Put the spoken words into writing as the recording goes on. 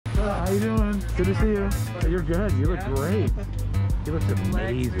How you doing? Good to see you. You're good. You look great. You look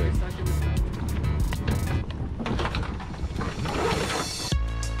amazing.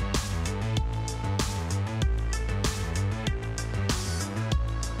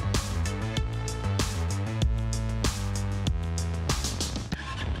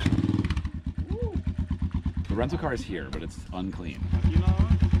 The rental car is here, but it's unclean.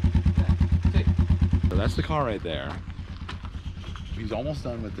 So that's the car right there. He's almost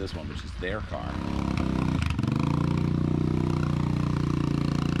done with this one, which is their car.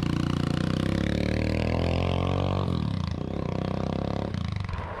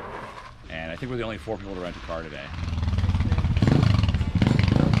 And I think we're the only 4 people to rent a car today.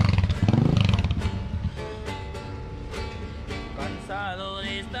 Cansado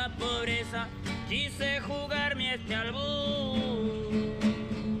de esta pobreza, quise jugarme este albur.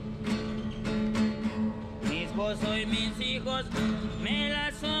 Mis esposo y mis hijos me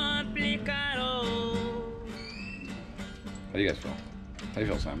la suplicaron. How do you guys feel? How do you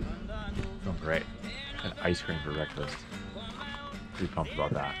feel, Sam? Feel great. Had ice cream for breakfast. Pretty pumped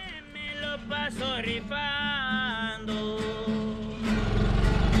about that.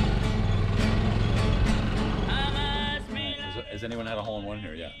 Has anyone had a hole-in-one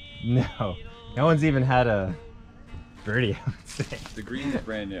here yet? No. No one's even had a birdie, I would say. The green is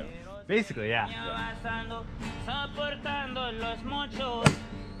brand new. Basically, yeah.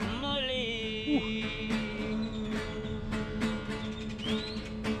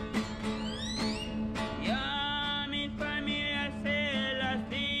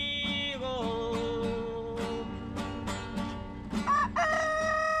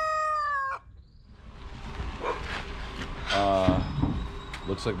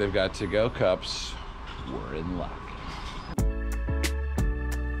 Looks like they've got to-go cups. We're in luck.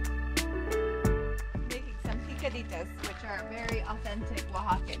 Making some picaditas, which are very authentic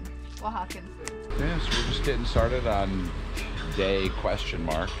Oaxacan food. Yeah, so we're just getting started on day question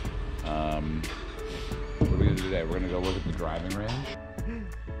mark. What are we gonna do today? We're gonna go look at the driving range.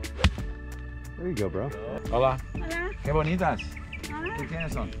 There you go, bro. Hola. Hola. Qué bonitas. Hola. ¿Qué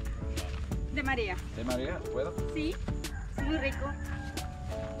quiénes son? De María. De María. ¿Puedo? Sí. Es muy rico.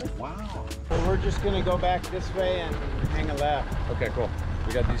 Wow. Well, we're just gonna go back this way and hang a left. Okay, cool.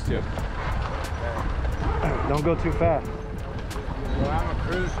 We got these two. Don't go too fast. Well, I'm a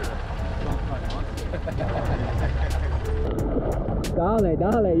cruiser. Dale,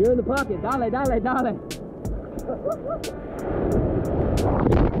 dale, you're in the pocket. Dale, dale, dale.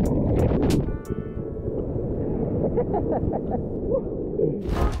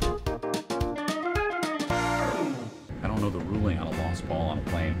 I don't know the ruling on a lost ball on a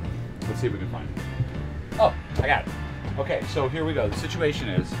plane. Let's see if we can find it. Oh, I got it. Okay, so here we go. The situation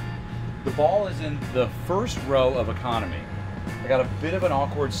is, the ball is in the first row of economy. I got a bit of an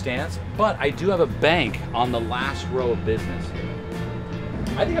awkward stance, but I do have a bank on the last row of business here.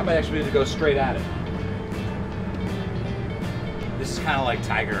 I think I might actually be able to go straight at it. This is kind of like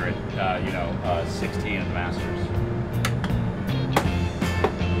Tiger at, 16 at the Masters.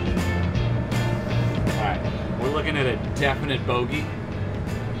 All right, we're looking at a definite bogey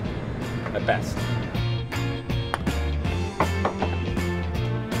at best.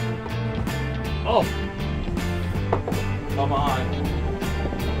 Oh, come on.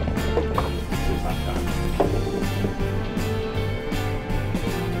 This is not done.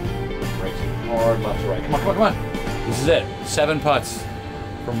 Brakes hard, left to right. Come on, come on, come on. This is it. 7 putts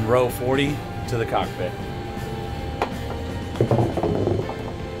from row 40 to the cockpit.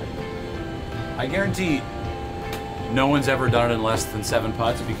 I guarantee no one's ever done it in less than 7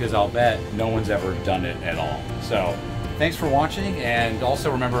 putts, because I'll bet no one's ever done it at all. So thanks for watching, and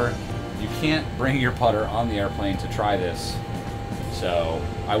also remember, you can't bring your putter on the airplane to try this. So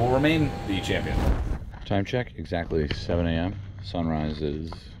I will remain the champion. Time check, exactly 7 a.m. Sunrise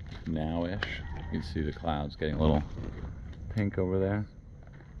is now-ish. You can see the clouds getting a little pink over there.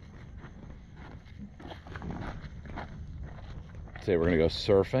 Today we're gonna go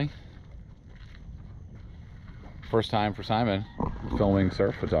surfing. First time for Simon filming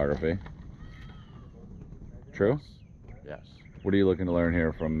surf photography. True? Yes. What are you looking to learn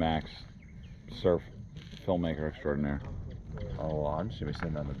here from Max, surf filmmaker extraordinaire? Oh, well, I'm just gonna be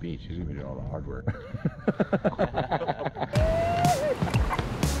sitting on the beach. He's gonna be doing all the hard work.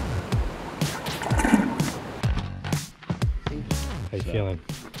 How you feeling?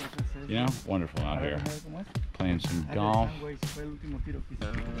 You know, wonderful out here. Playing some golf.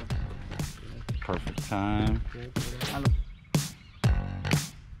 Perfect time.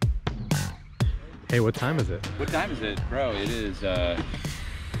 Hey, what time is it? What time is it? Bro, it is,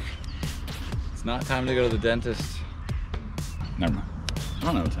 it's not time to go to the dentist. Never mind. I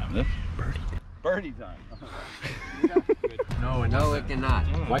don't know what time it is. Birdie time. No, it cannot.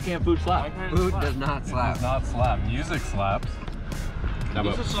 Why can't food slap? Food does not slap. Does not slap. Music slaps. No,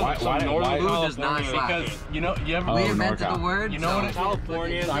 but Why Food does not slap. Because you know, you ever We Oh, invented NorCal. the word. You know what?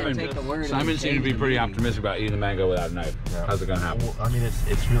 California. Take the word. Simon seemed to be pretty optimistic about eating the mango without a knife. Yeah. How's it gonna happen? Well, I mean,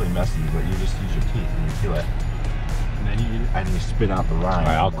 it's really messy, but you just use your teeth and you peel it. And then you spit out the rind. All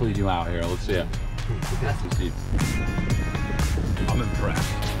right, I'll clean you out here. Let's see it. Let's see. I'm impressed.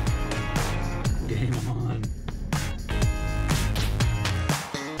 Game on.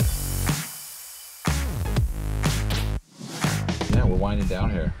 Yeah, we're winding down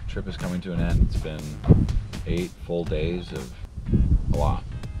here. Trip is coming to an end. It's been 8 full days of a lot.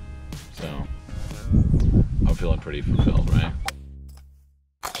 So I'm feeling pretty fulfilled, right?